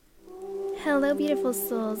Hello, beautiful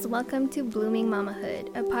souls. Welcome to Blooming Mamahood,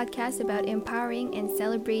 a podcast about empowering and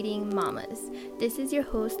celebrating mamas. This is your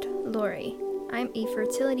host, Lori. I'm a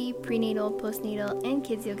fertility, prenatal, postnatal, and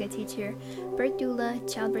kids yoga teacher, birth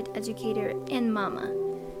doula, childbirth educator, and mama.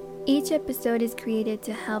 Each episode is created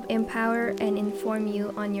to help empower and inform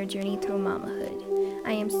you on your journey through mamahood.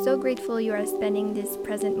 I am so grateful you are spending this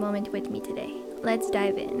present moment with me today. Let's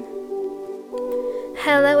dive in.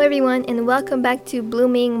 Hello everyone and welcome back to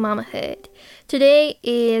Blooming Mamahood. Today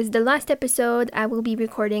is the last episode I will be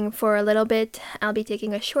recording for a little bit. I'll be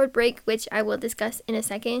taking a short break, which I will discuss in a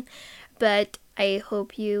second, but I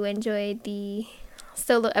hope you enjoyed the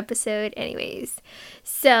solo episode anyways.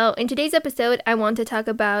 So in today's episode, I want to talk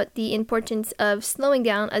about the importance of slowing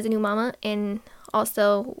down as a new mama and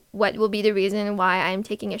also what will be the reason why I'm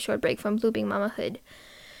taking a short break from Blooming Mamahood.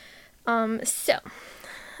 So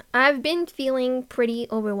I've been feeling pretty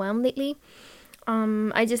overwhelmed lately.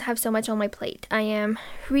 I just have so much on my plate. I am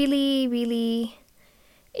really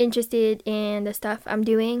interested in the stuff I'm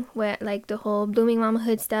doing, like the whole Blooming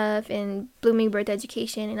Mamahood stuff and blooming birth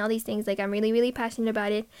education and all these things. Like, I'm really passionate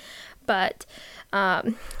about it. But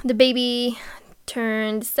the baby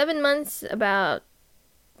turned 7 months about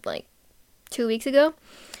like 2 weeks ago,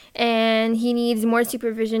 and he needs more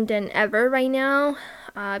supervision than ever right now.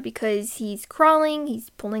 Because he's crawling, he's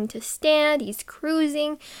pulling to stand, he's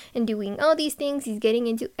cruising and doing all these things. He's getting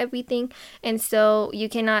into everything, and so you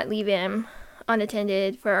cannot leave him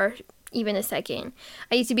unattended for even a second.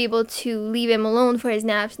 I used to be able to leave him alone for his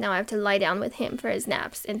naps. Now I have to lie down with him for his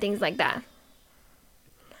naps and things like that.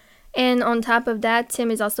 And on top of that,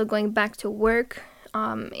 Tim is also going back to work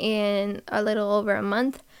in a little over a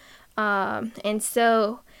month, and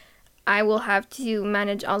so I will have to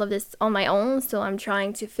manage all of this on my own, so I'm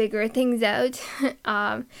trying to figure things out.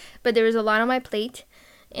 But there is a lot on my plate,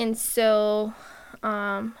 and so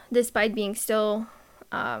despite being so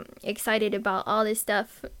excited about all this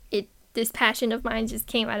stuff, this passion of mine just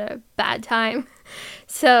came at a bad time.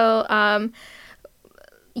 So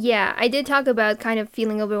yeah, I did talk about kind of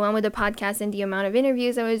feeling overwhelmed with the podcast and the amount of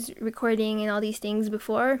interviews I was recording and all these things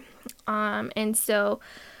before, and so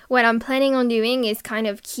what I'm planning on doing is kind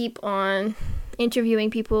of keep on interviewing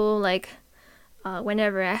people like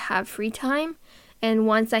whenever I have free time. And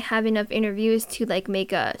once I have enough interviews to like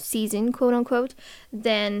make a season, quote unquote,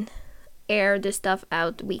 then air the stuff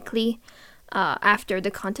out weekly after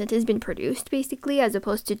the content has been produced, basically, as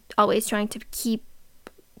opposed to always trying to keep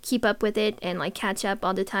up with it and like catch up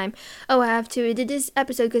all the time. Oh, I have to edit this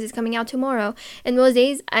episode because it's coming out tomorrow, and most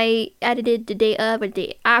days I edited the day of or the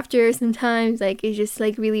day after. Sometimes like it's just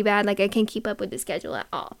like really bad, like I can't keep up with the schedule at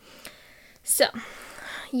all. So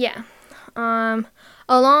yeah,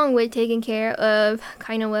 along with taking care of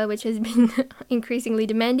Kainoa, which has been increasingly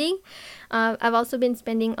demanding, I've also been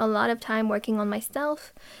spending a lot of time working on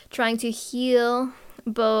myself, trying to heal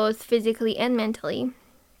both physically and mentally.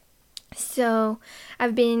 So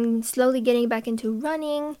I've been slowly getting back into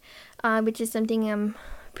running, which is something I'm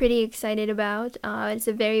pretty excited about. It's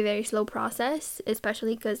a very slow process,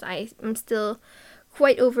 especially because I'm still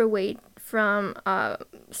quite overweight from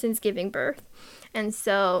since giving birth, and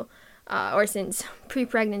so or since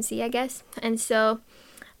pre-pregnancy, I guess. And so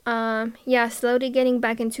yeah, slowly getting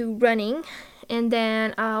back into running. And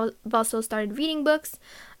then I've also started reading books.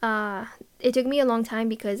 It took me a long time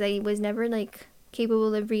because I was never like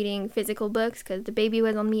capable of reading physical books because the baby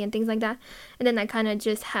was on me and things like that. And then I kind of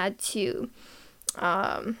just had to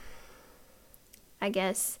I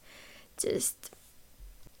guess just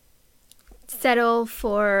settle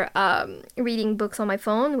for reading books on my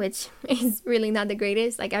phone, which is really not the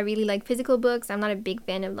greatest. Like, I really like physical books. I'm not a big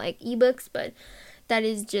fan of like ebooks, but that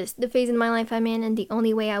is just the phase in my life I'm in, and the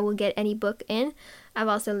only way I will get any book in. I've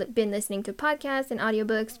also been listening to podcasts and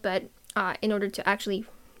audiobooks, but in order to actually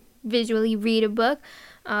visually read a book,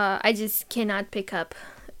 I just cannot pick up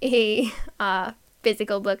a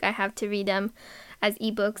physical book. I have to read them as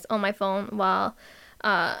ebooks on my phone while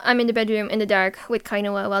I'm in the bedroom in the dark with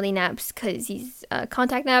Kainoa while he naps, because he's a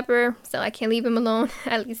contact napper, so I can't leave him alone,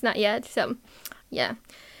 at least not yet. So yeah,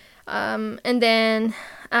 and then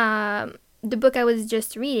the book I was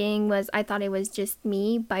just reading was I Thought It Was Just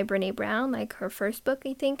Me by Brené Brown, like her first book,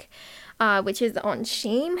 I think, which is on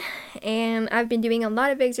shame. And I've been doing a lot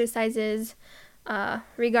of exercises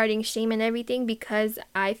regarding shame and everything because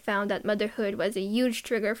I found that motherhood was a huge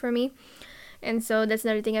trigger for me. And so that's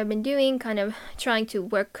another thing I've been doing, kind of trying to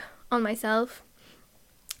work on myself.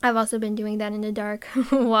 I've also been doing that in the dark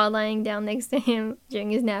while lying down next to him during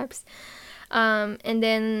his naps. And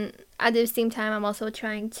then at the same time, I'm also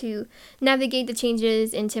trying to navigate the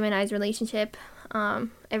changes in Tim and I's relationship.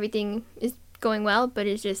 Everything is going well, but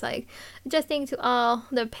it's just like adjusting to all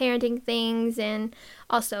the parenting things and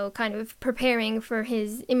also kind of preparing for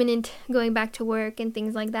his imminent going back to work and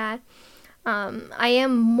things like that. I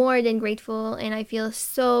am more than grateful, and I feel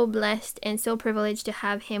so blessed and so privileged to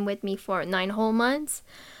have him with me for 9 whole months.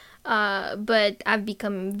 But I've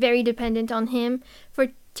become very dependent on him for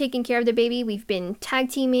taking care of the baby. We've been tag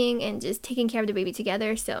teaming and just taking care of the baby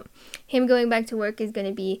together. So him going back to work is going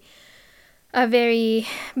to be a very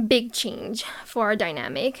big change for our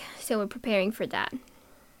dynamic. So we're preparing for that.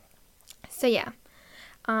 So yeah,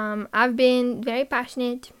 I've been very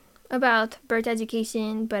passionate about birth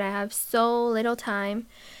education, but I have so little time,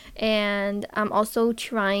 and I'm also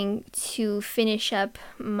trying to finish up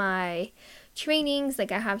my trainings.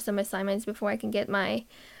 Like I have some assignments before I can get my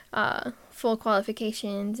full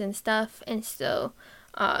qualifications and stuff, and so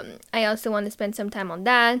I also want to spend some time on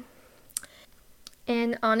that.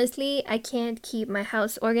 And honestly, I can't keep my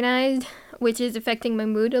house organized, which is affecting my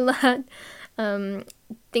mood a lot.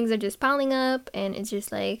 Things are just piling up, and it's just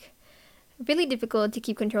like really difficult to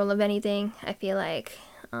keep control of anything. I feel like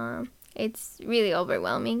it's really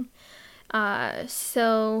overwhelming.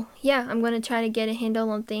 So yeah, I'm gonna try to get a handle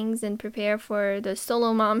on things and prepare for the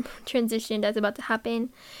solo mom transition that's about to happen.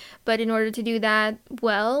 But in order to do that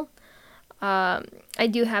well, I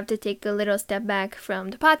do have to take a little step back from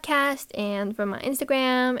the podcast and from my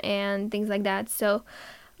Instagram and things like that. So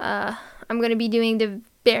I'm gonna be doing the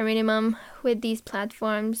bare minimum with these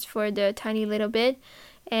platforms for the tiny little bit.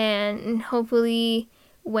 And hopefully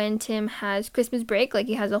when Tim has Christmas break, like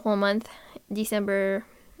he has a whole month, December,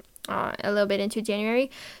 a little bit into January,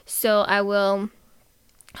 so I will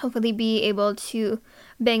hopefully be able to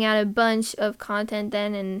bang out a bunch of content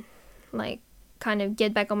then and like kind of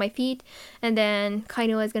get back on my feet. And then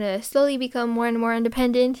Kaino is gonna slowly become more and more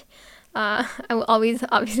independent. I will always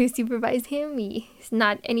obviously supervise him. He's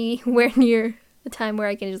not anywhere near the time where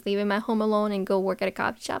I can just leave him at home alone and go work at a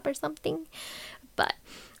coffee shop or something. But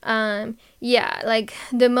yeah, like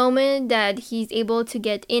the moment that he's able to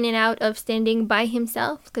get in and out of standing by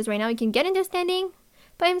himself, because right now he can get into standing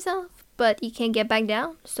by himself, but he can't get back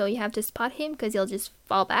down, so you have to spot him because he'll just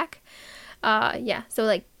fall back. Yeah, so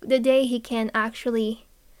like the day he can actually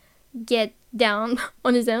get down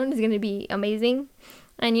on his own is gonna be amazing.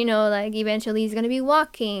 And like eventually he's gonna be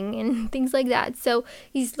walking and things like that. So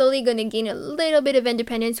he's slowly gonna gain a little bit of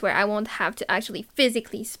independence where I won't have to actually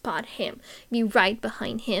physically spot him, be right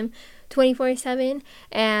behind him 24/7,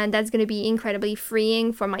 and that's gonna be incredibly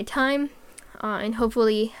freeing for my time. And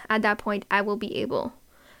hopefully at that point I will be able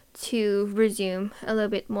to resume a little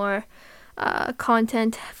bit more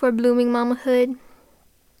content for Blooming Mamahood.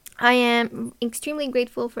 I am extremely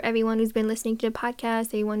grateful for everyone who's been listening to the podcast,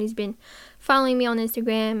 everyone who's been following me on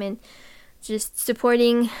Instagram and just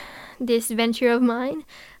supporting this venture of mine.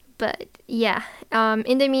 But yeah,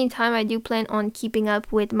 in the meantime, I do plan on keeping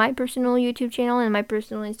up with my personal YouTube channel and my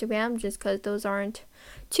personal Instagram, just because those aren't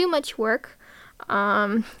too much work.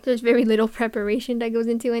 There's very little preparation that goes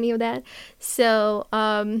into any of that. So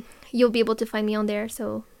you'll be able to find me on there,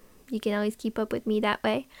 so you can always keep up with me that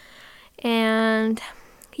way. And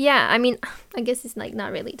yeah, I mean, I guess it's like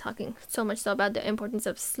not really talking so much so about the importance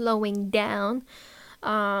of slowing down,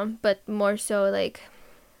 but more so like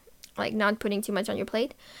not putting too much on your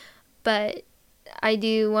plate. But I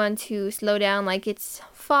do want to slow down, like it's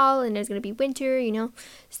fall and there's gonna be winter,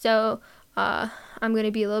 so I'm gonna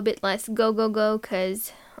be a little bit less go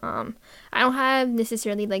because I don't have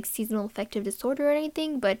necessarily like seasonal affective disorder or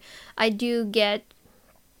anything, but I do get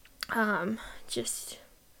just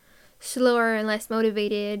slower and less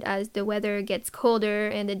motivated as the weather gets colder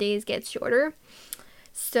and the days get shorter.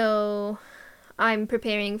 So I'm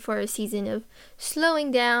preparing for a season of slowing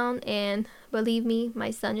down, and believe me, my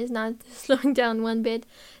son is not slowing down one bit,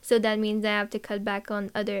 so that means I have to cut back on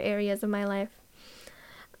other areas of my life.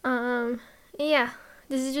 Yeah,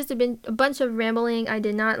 this is just a bunch of rambling. I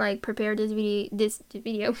did not like prepare this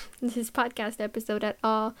podcast episode at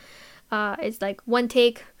all. It's like one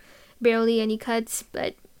take, barely any cuts,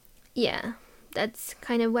 but yeah, that's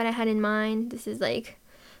kind of what I had in mind. This is like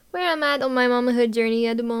where I'm at on my mamahood journey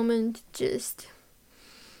at the moment, just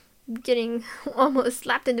getting almost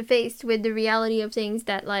slapped in the face with the reality of things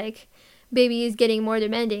that like baby is getting more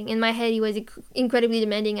demanding. In my head, he was incredibly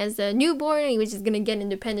demanding as a newborn, and he was just gonna get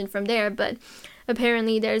independent from there, but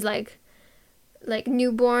apparently there's like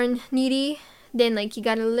newborn needy, then like he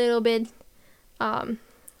got a little bit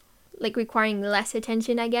like requiring less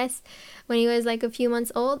attention, I guess, when he was like a few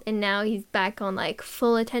months old, and now he's back on like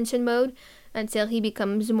full attention mode until he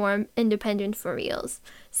becomes more independent for reals.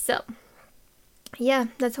 So yeah,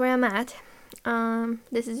 that's where I'm at.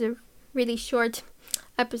 This is a really short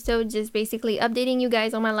episode, just basically updating you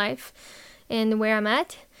guys on my life and where I'm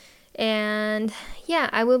at. And yeah,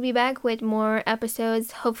 I will be back with more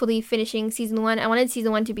episodes, hopefully finishing season 1. I wanted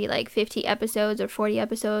season 1 to be like 50 episodes or 40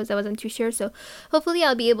 episodes. I wasn't too sure, so hopefully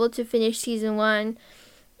I'll be able to finish season 1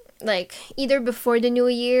 like either before the new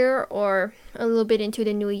year or a little bit into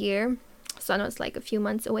the new year. So I know it's like a few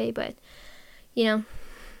months away, but you know,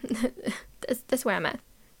 that's where I'm at,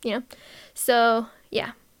 you know. So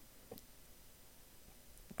yeah,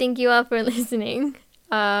 thank you all for listening,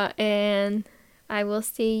 and I will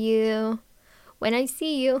see you when I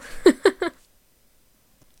see you.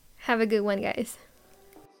 Have a good one, guys.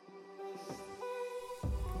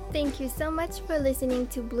 Thank you so much for listening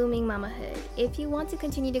to Blooming Mamahood. If you want to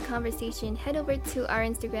continue the conversation, head over to our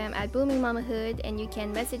Instagram at Blooming Mamahood, and you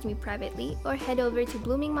can message me privately, or head over to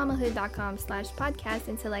bloomingmamahood.com/podcast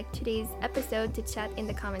and select today's episode to chat in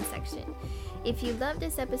the comment section. If you love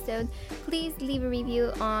this episode, please leave a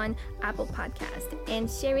review on Apple Podcast and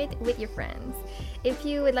share it with your friends. If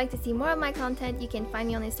you would like to see more of my content, you can find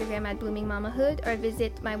me on Instagram at Blooming Mamahood, or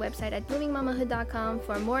visit my website at bloomingmamahood.com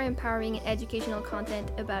for more empowering and educational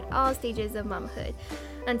content about all stages of mamahood.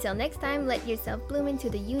 Until next time, let yourself bloom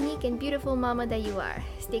into the unique and beautiful mama that you are.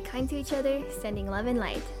 Stay kind to each other, sending love and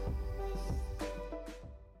light.